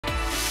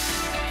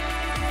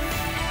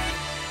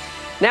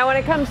Now, when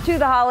it comes to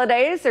the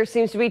holidays, there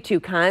seems to be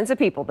two kinds of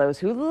people, those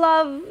who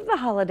love the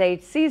holiday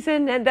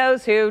season and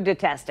those who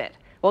detest it.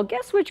 Well,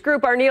 guess which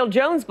group our Neal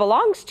Jones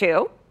belongs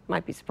to?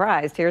 Might be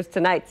surprised. Here's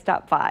tonight's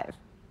top 5.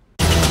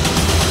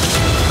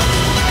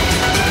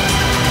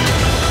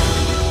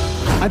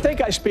 I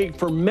think I speak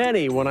for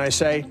many when I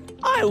say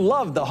I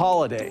love the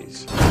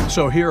holidays.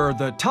 So here are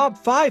the top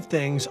 5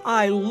 things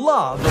I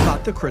love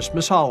about the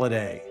Christmas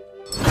holiday.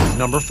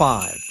 Number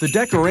 5, the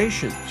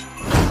decorations.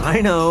 I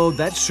know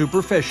that's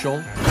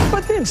superficial,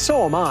 but then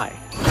so am I.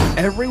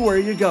 Everywhere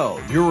you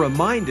go, you're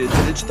reminded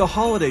that it's the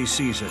holiday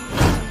season,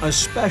 a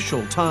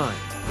special time.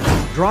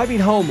 Driving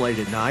home late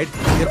at night,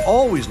 it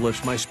always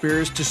lifts my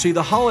spirits to see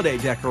the holiday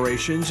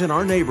decorations in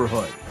our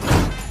neighborhood.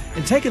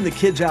 And taking the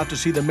kids out to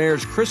see the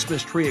mayor's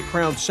Christmas tree at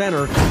Crown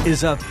Center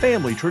is a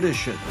family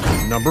tradition.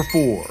 Number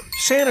 4,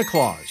 Santa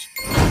Claus.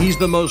 He's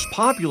the most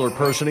popular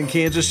person in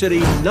Kansas City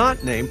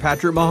not named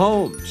Patrick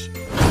Mahomes.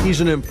 He's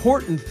an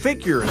important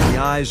figure in the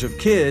eyes of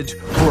kids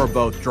who are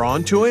both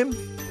drawn to him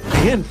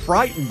and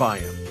frightened by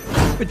him.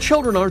 But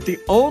children aren't the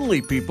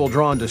only people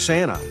drawn to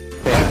Santa.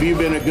 Have you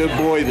been a good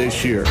boy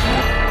this year?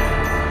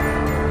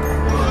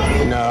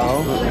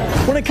 No.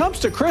 When it comes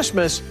to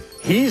Christmas,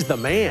 he's the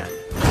man.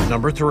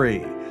 Number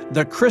 3,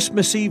 the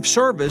Christmas Eve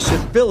service at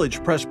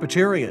Village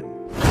Presbyterian.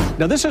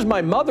 Now, this is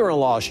my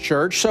mother-in-law's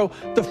church, so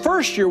the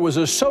first year was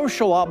a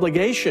social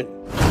obligation.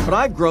 But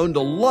I've grown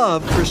to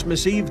love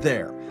Christmas Eve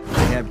there.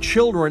 They have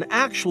children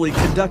actually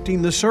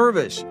conducting the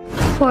service.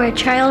 For a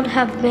child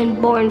have been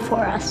born for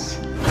us.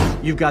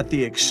 You've got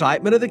the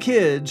excitement of the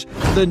kids,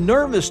 the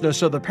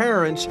nervousness of the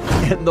parents,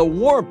 and the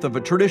warmth of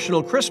a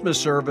traditional Christmas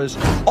service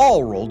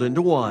all rolled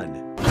into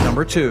one.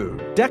 Number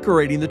 2,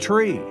 decorating the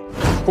tree.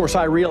 Of course,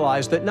 I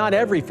realize that not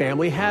every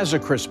family has a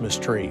Christmas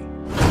tree.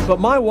 But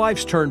my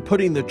wife's turned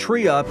putting the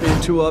tree up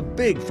into a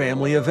big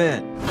family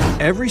event.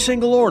 Every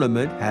single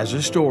ornament has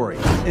a story,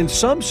 and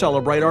some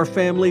celebrate our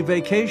family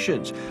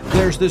vacations.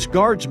 There's this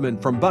guardsman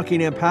from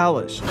Buckingham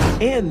Palace,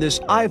 and this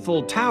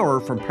Eiffel Tower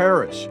from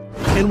Paris.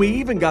 And we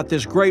even got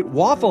this great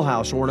Waffle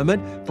House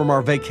ornament from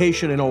our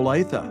vacation in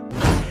Olathe.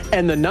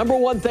 And the number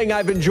one thing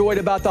I've enjoyed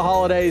about the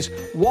holidays,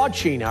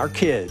 watching our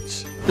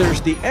kids.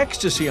 There's the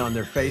ecstasy on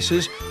their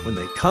faces when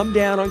they come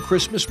down on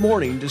Christmas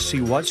morning to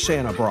see what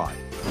Santa brought.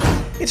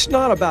 It's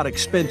not about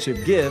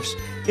expensive gifts,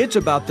 it's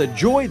about the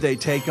joy they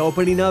take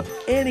opening up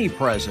any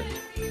present.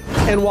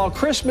 And while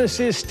Christmas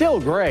is still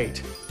great,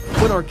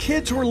 when our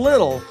kids were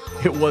little,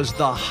 it was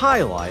the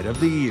highlight of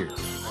the year.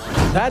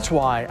 That's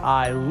why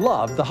I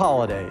love the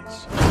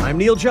holidays. I'm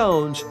Neal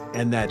Jones,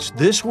 and that's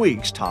this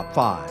week's Top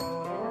 5.